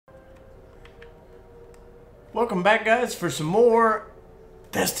Welcome back, guys, for some more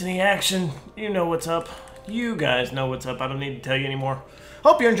Destiny action. You know what's up. You guys know what's up. I don't need to tell you anymore.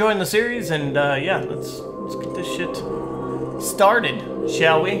 Hope you're enjoying the series, and yeah, let's get this shit started,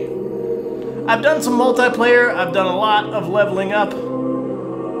 shall we? I've done some multiplayer. I've done a lot of leveling up,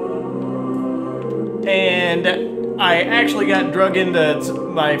 and I actually got drug into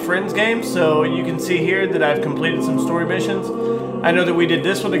my friend's game, so you can see here that I've completed some story missions. I know that we did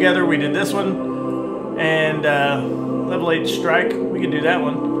this one together. We did this one. And level 8 strike, we can do that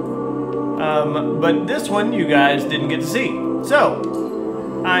one. But this one you guys didn't get to see.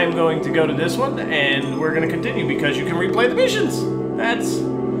 So, I'm going to go to this one and we're going to continue because you can replay the missions. That's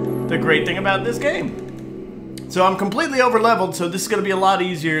the great thing about this game. So I'm completely over leveled, so this is going to be a lot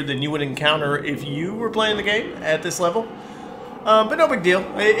easier than you would encounter if you were playing the game at this level. But no big deal.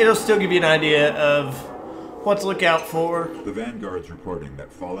 It'll still give you an idea of what to look out for. The Vanguard's reporting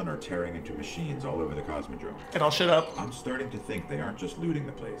that Fallen are tearing into machines all over the Cosmodrome. And I'll shut up. I'm starting to think they aren't just looting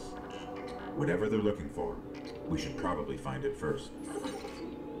the place. Whatever they're looking for, we should probably find it first.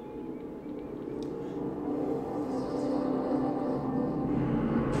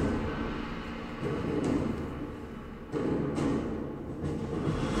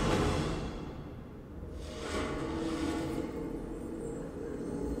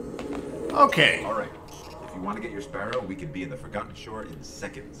 Okay. All right. If you want to get your Sparrow, we can be in the Forgotten Shore in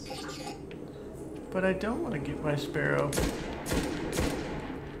seconds. But I don't want to get my Sparrow.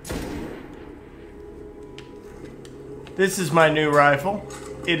 This is my new rifle.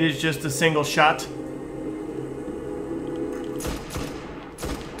 It is just a single shot.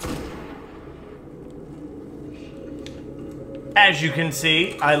 As you can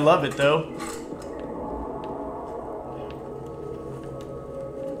see, I love it though.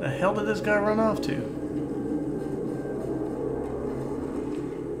 The hell did this guy run off to?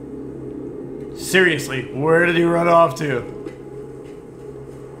 Seriously, where did he run off to?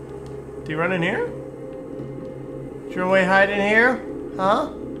 Did he run in here? Did your way hide in here?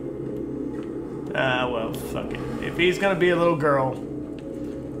 Huh? Ah, well, fuck it. If he's gonna be a little girl,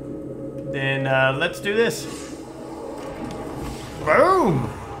 then let's do this. Boom!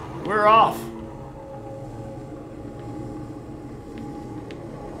 We're off.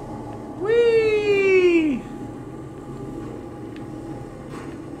 Whee!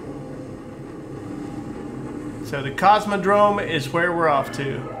 So the Cosmodrome is where we're off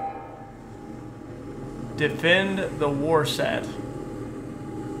to. Defend the Warsat.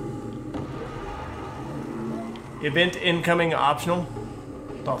 Event incoming optional.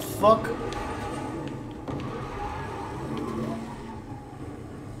 The fuck?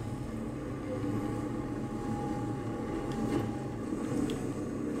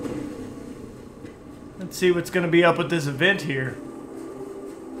 Let's see what's gonna be up with this event here.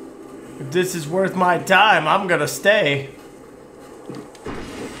 If this is worth my time, I'm gonna stay.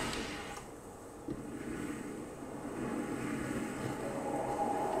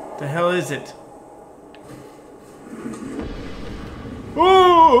 The hell is it?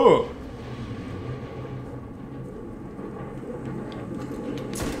 Ooh!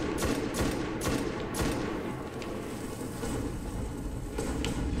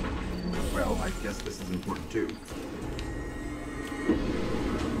 Well, I guess this is important too.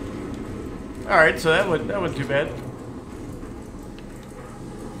 Alright, so that wasn't too bad.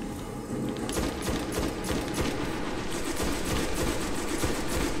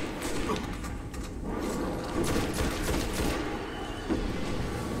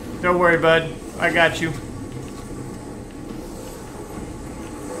 Don't worry, bud. I got you.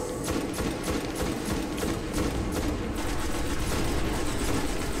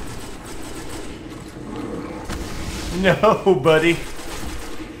 No, buddy.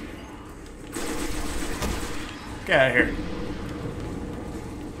 Get out of here.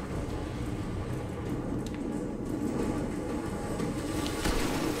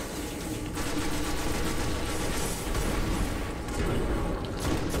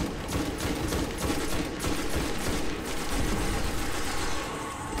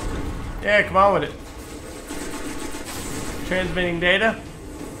 Yeah, come on with it. Transmitting data.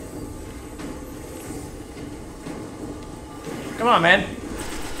 Come on, man.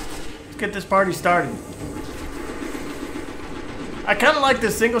 Let's get this party started. I kind of like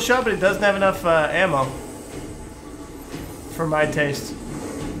this single shot, but it doesn't have enough ammo for my taste.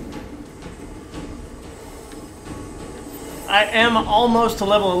 I am almost to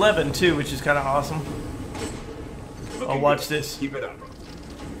level 11 too, which is kind of awesome. Oh, watch this. Keep it up.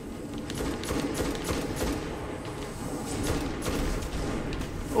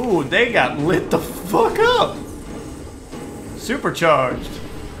 Ooh, they got lit the fuck up. Supercharged.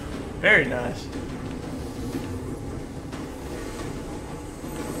 Very nice.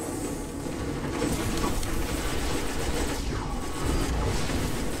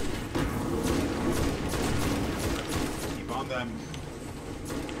 them.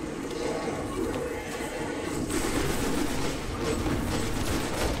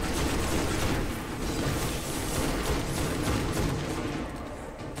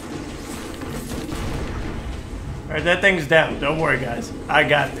 Alright, that thing's down. Don't worry, guys. I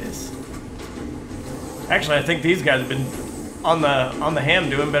got this. Actually, I think these guys have been on the ham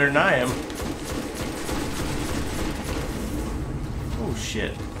doing better than I am. Oh,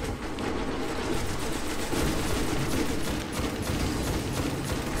 shit.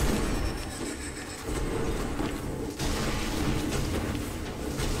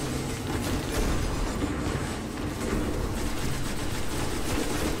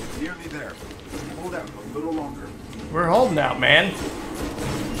 Nearly there. Hold out a little longer. We're holding out, man.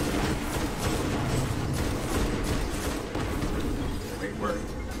 Great work.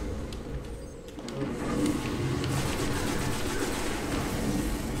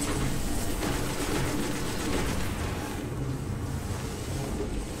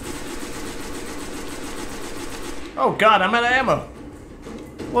 Oh god, I'm out of ammo.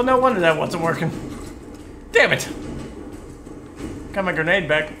 Well, no wonder that wasn't working. Damn it. Got my grenade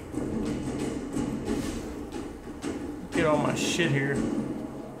back. Get all my shit here.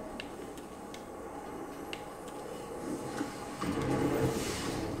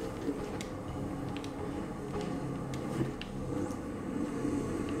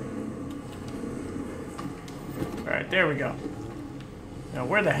 Alright, there we go. Now,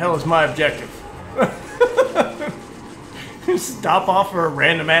 where the hell is my objective? Stop off for a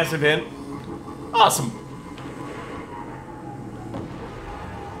random ass event. Awesome.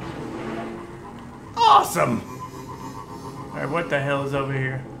 Awesome. Alright, what the hell is over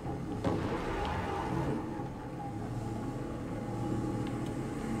here?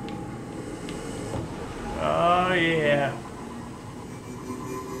 Oh, yeah.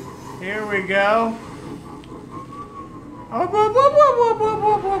 Here we go.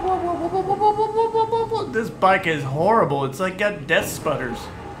 This bike is horrible. It's like got death sputters.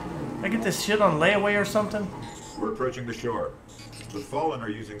 I get this shit on layaway or something? We're approaching the shore. The Fallen are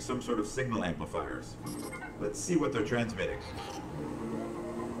using some sort of signal amplifiers. Let's see what they're transmitting.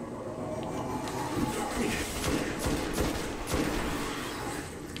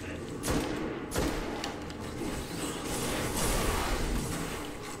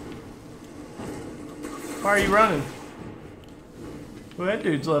 Why are you running? Well, that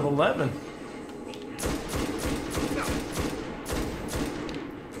dude's level 11.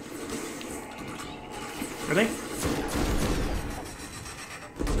 Really?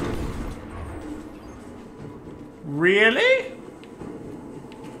 Really?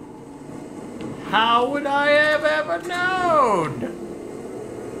 How would I have ever known?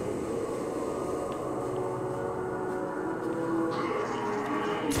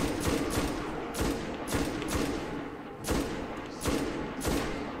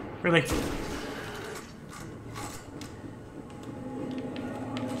 Really?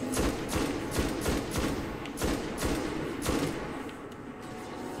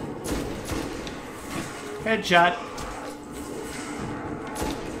 Headshot.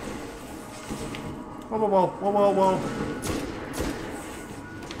 Whoa, whoa, whoa, whoa, whoa, whoa.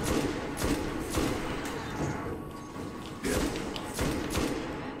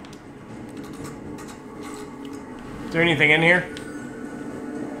 Is there anything in here?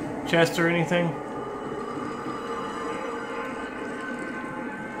 Chest or anything?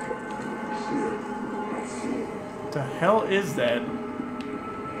 What the hell is that?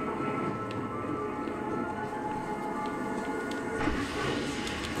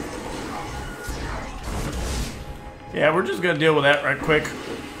 Yeah, we're just gonna deal with that right quick.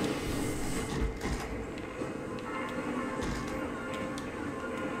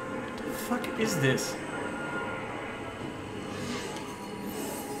 What the fuck is this?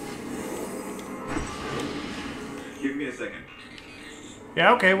 Give me a second.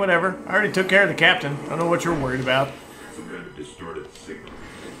 Yeah, okay, whatever. I already took care of the captain. I don't know what you're worried about. Some kind of distorted signal.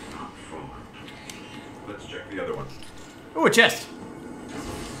 Not Fallen. Let's check the other one. Ooh, a chest.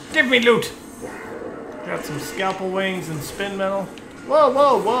 Give me loot. Got some scalpel wings and spin metal. Whoa,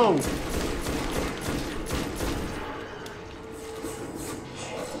 whoa, whoa.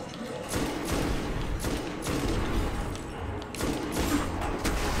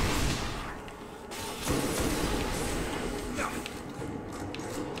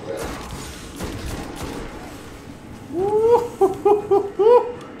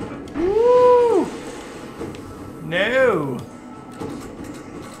 Woo! No.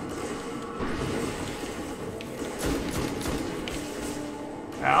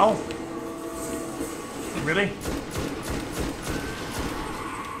 Ow. Really?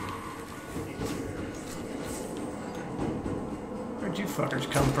 you fuckers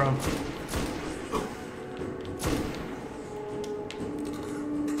come from?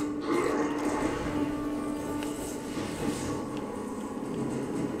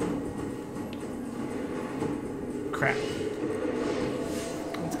 Crap.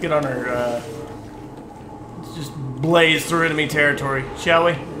 Let's get on our, let's just blaze through enemy territory, shall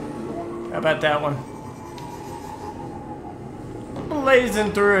we? How about that one?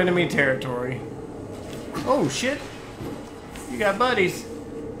 Blazing through enemy territory. Oh, shit. You got buddies.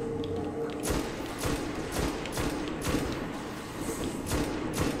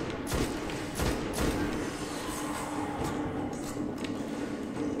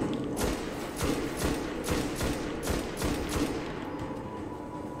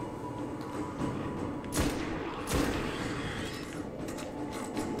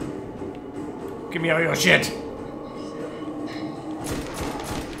 Give me all your shit.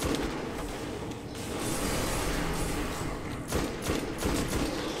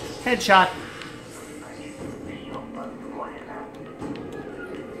 Headshot.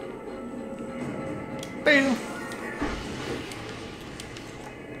 Boom.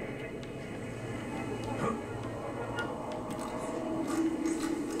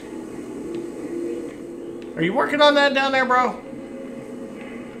 Are you working on that down there, bro?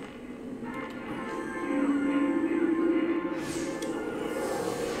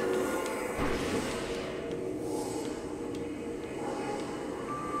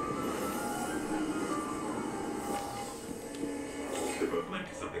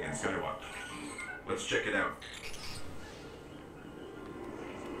 Let's check it out.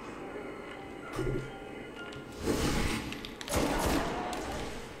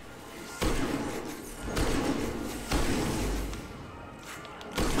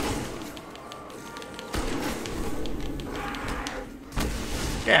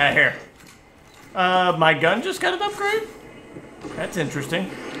 Get out of here. My gun just got an upgrade? That's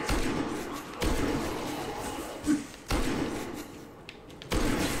interesting.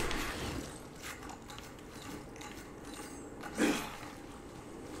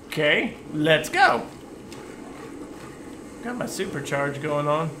 Okay, let's go. Got my supercharge going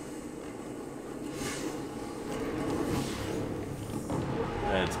on.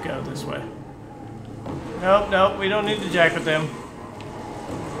 Let's go this way. Nope, nope, we don't need to jack with them.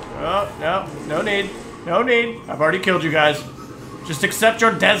 Oh, no, no need. No need. I've already killed you guys. Just accept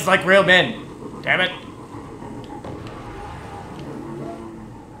your deaths like real men. Damn it.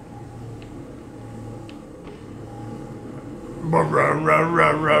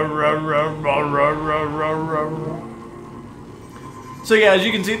 So yeah, as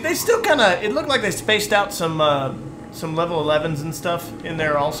you can see, they still kind of, it looked like they spaced out some level 11s and stuff in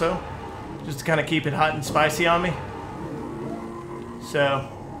there also, just to kind of keep it hot and spicy on me. So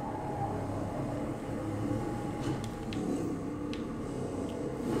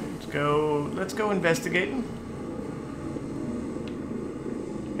let's go investigating.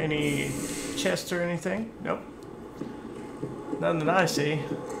 Any chests or anything? Nope. None that I see.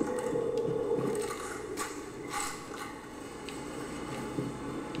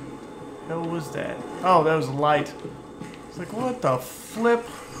 Hell was that? Oh, that was a light. It's like, what the flip?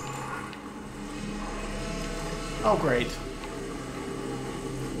 Oh, great.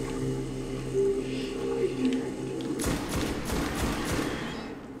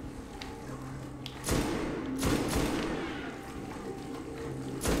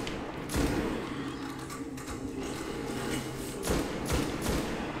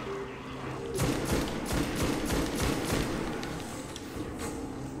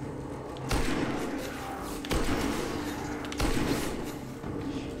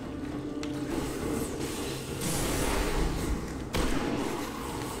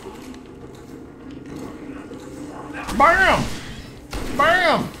 Bam!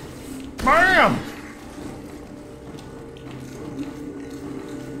 Bam! Bam!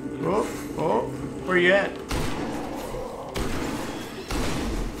 Oh, oh, where you at?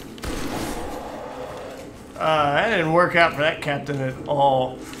 That didn't work out for that captain at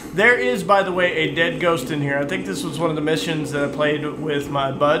all. There is, by the way, a dead ghost in here. I think this was one of the missions that I played with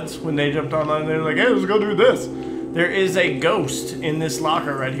my buds when they jumped online. They were like, hey, let's go do this. There is a ghost in this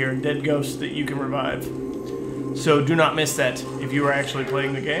locker right here, a dead ghost that you can revive. So do not miss that if you are actually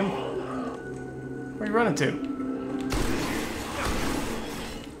playing the game. Where are you running to?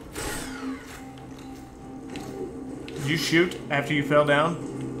 Did you shoot after you fell down?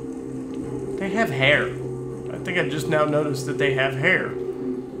 They have hair. I think I just now noticed that they have hair.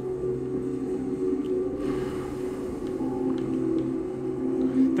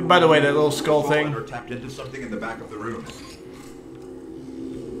 By the way, that little skull thing. Or tapped into something in the back of the room.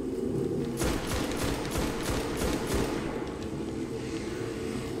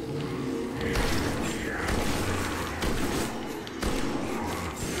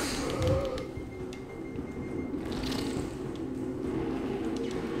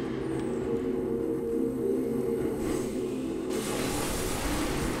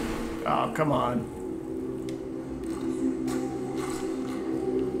 Oh, come on.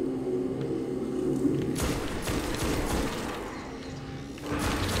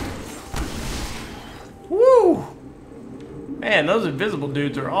 Woo! Man, those invisible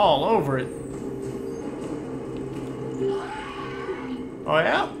dudes are all over it. Oh,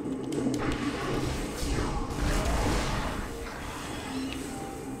 yeah?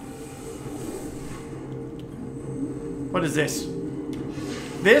 What is this?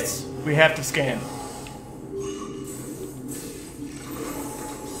 This we have to scan. The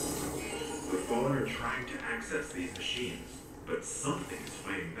Fallen are trying to access these machines, but something is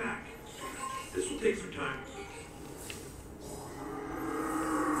fighting back. This will take some time.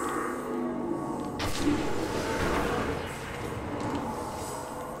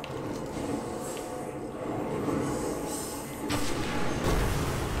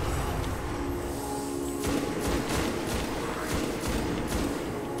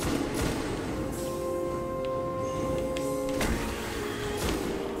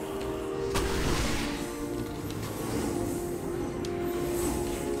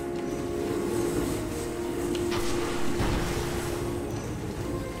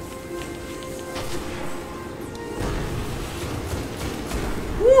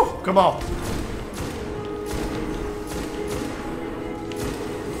 Come on.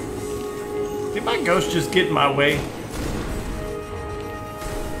 Did my ghost just get in my way?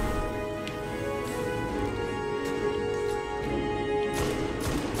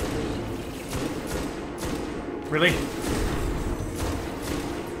 Really?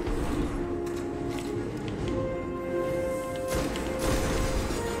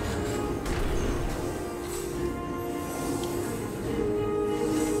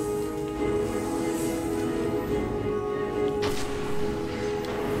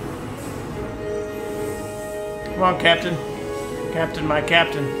 Come on, Captain. Captain, my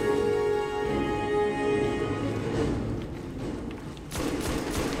captain.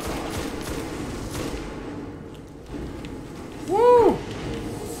 Woo!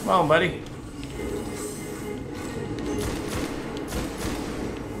 Come on, buddy.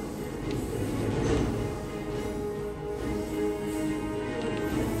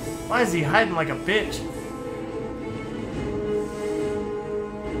 Why is he hiding like a bitch?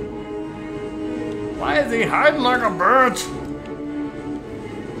 Why is he hiding like a bitch?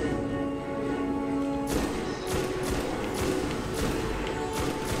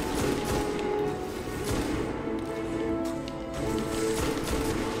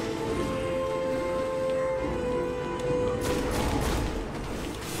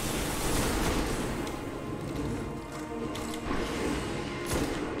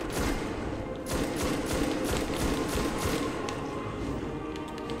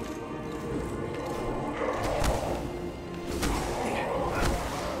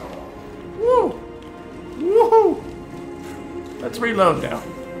 Let's reload now.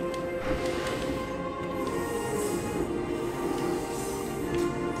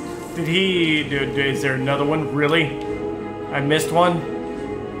 Did he... Is there another one? Really? I missed one?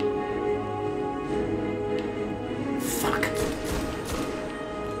 Fuck.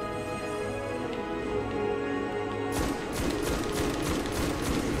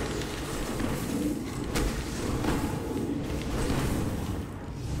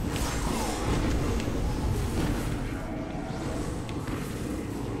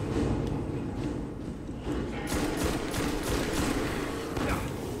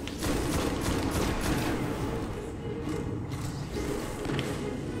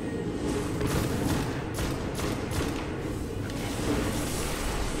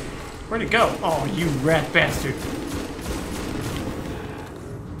 Where'd it go? Oh, you rat bastard.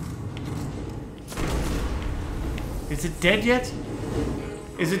 Is it dead yet?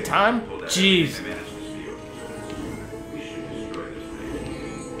 Is it time? Jeez.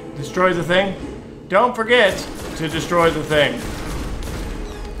 Destroy the thing? Don't forget to destroy the thing.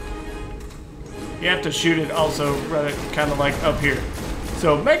 You have to shoot it also kind of like up here.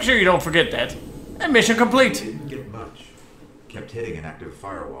 So make sure you don't forget that. And mission complete. Didn't get much. Kept hitting an active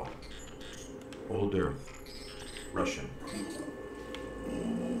firewall. Old Earth. Russian.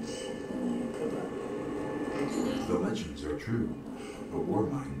 The legends are true. A war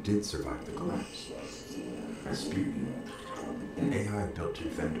mine did survive the collapse. Rasputin, an AI built to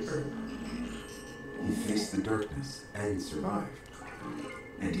defend Earth. He faced the darkness and survived.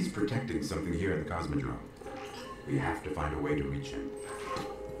 And he's protecting something here in the Cosmodrome. We have to find a way to reach him.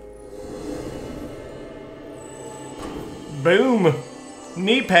 Boom!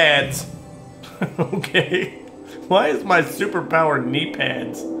 Knee pads. Okay. Why is my superpower knee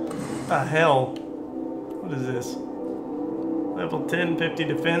pads? What the hell? What is this? Level 10, 50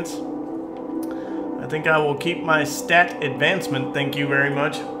 defense. I think I will keep my stat advancement, thank you very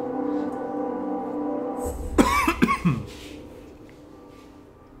much.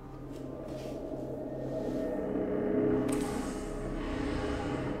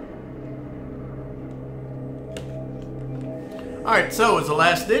 Alright, so as a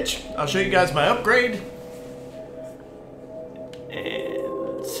last ditch, I'll show you guys my upgrade.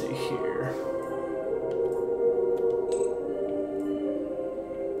 And let's see here.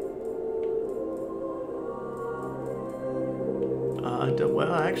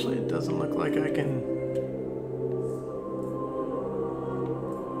 Well, actually, it doesn't look like I can...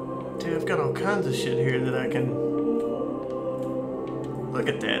 Dude, I've got all kinds of shit here that I can... Look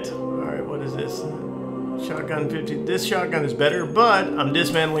at that. Alright, what is this? Shotgun 50. This shotgun is better, but I'm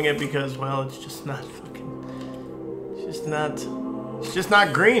dismantling it because, well, it's just not fucking... It's just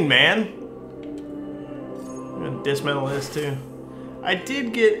not green, man. I'm gonna dismantle this too. I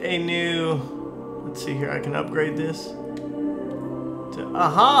did get a new... Let's see here, I can upgrade this.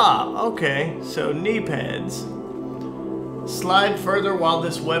 Aha! Okay, so knee pads. Slide further while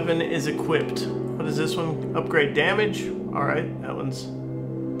this weapon is equipped. What is this one? Upgrade damage. All right, that one's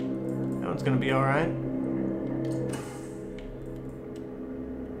gonna be all right.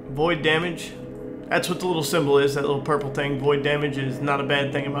 Void damage. That's what the little symbol is. That little purple thing. Void damage is not a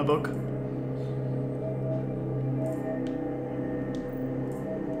bad thing in my book.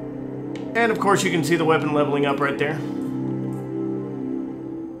 And of course, you can see the weapon leveling up right there.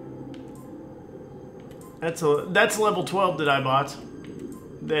 That's level 12 that I bought.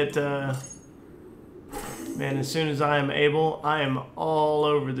 That, man, as soon as I am able, I am all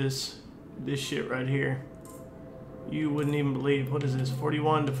over this shit right here. You wouldn't even believe. What is this,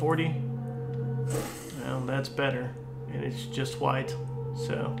 41 to 40? Well, that's better. And it's just white.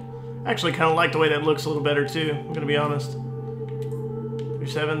 So, I actually kind of like the way that looks a little better too, I'm gonna be honest.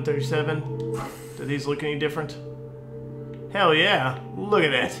 37, 37. Do these look any different? Hell yeah. Look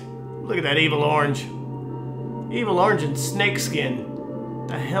at that. Look at that evil orange. Evil orange and snake skin.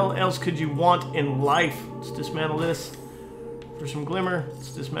 The hell else could you want in life? Let's dismantle this for some glimmer.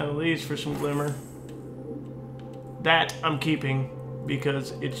 Let's dismantle these for some glimmer. That I'm keeping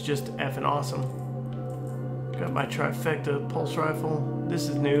because it's just effing awesome. Got my trifecta pulse rifle. This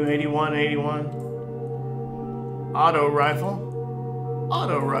is new, 81, 81. Auto rifle.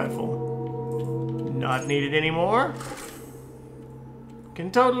 Auto rifle. Not needed anymore.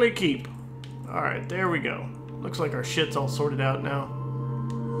 Can totally keep. Alright, there we go. Looks like our shit's all sorted out now.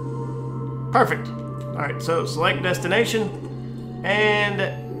 Perfect. Alright, so select destination.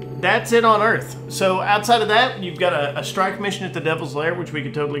 And that's it on Earth. So outside of that, you've got a strike mission at the Devil's Lair, which we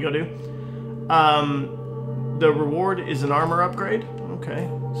could totally go do. The reward is an armor upgrade. Okay,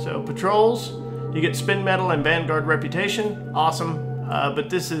 so patrols. You get spin metal and Vanguard reputation. Awesome.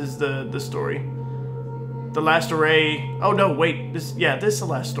 But this is the story. The last array. Oh no, wait. This is the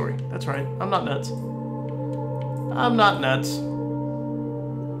last story. That's right. I'm not nuts. I'm not nuts.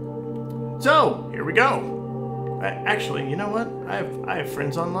 So, here we go. Actually, you know what? I have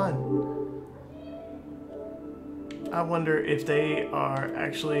friends online. I wonder if they are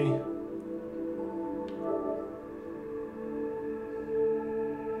actually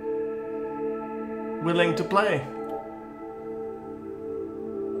willing to play.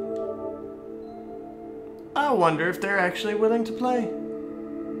 I wonder if they're actually willing to play.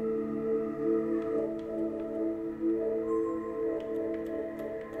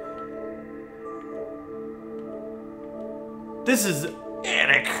 This is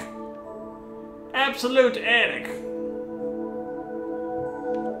Eric. Absolute Eric.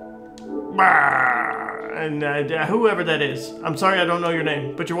 And whoever that is. I'm sorry I don't know your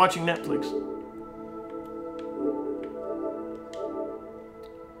name, but you're watching Netflix.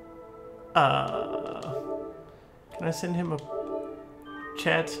 Can I send him a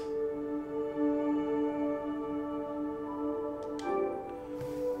chat?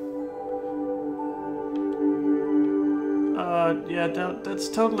 Yeah, that's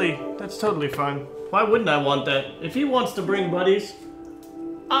totally fine. Why wouldn't I want that? If he wants to bring buddies,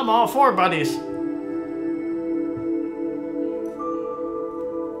 I'm all for buddies.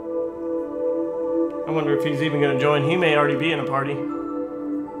 I wonder if he's even gonna join. He may already be in a party.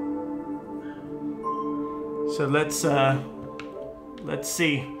 So let's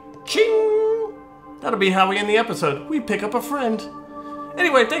see. Ching! That'll be how we end the episode. We pick up a friend.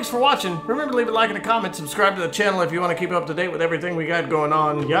 Anyway, thanks for watching. Remember to leave a like and a comment. Subscribe to the channel if you want to keep up to date with everything we got going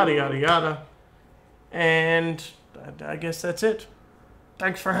on. Yada, yada, yada. And I guess that's it.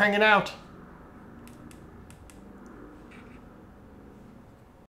 Thanks for hanging out.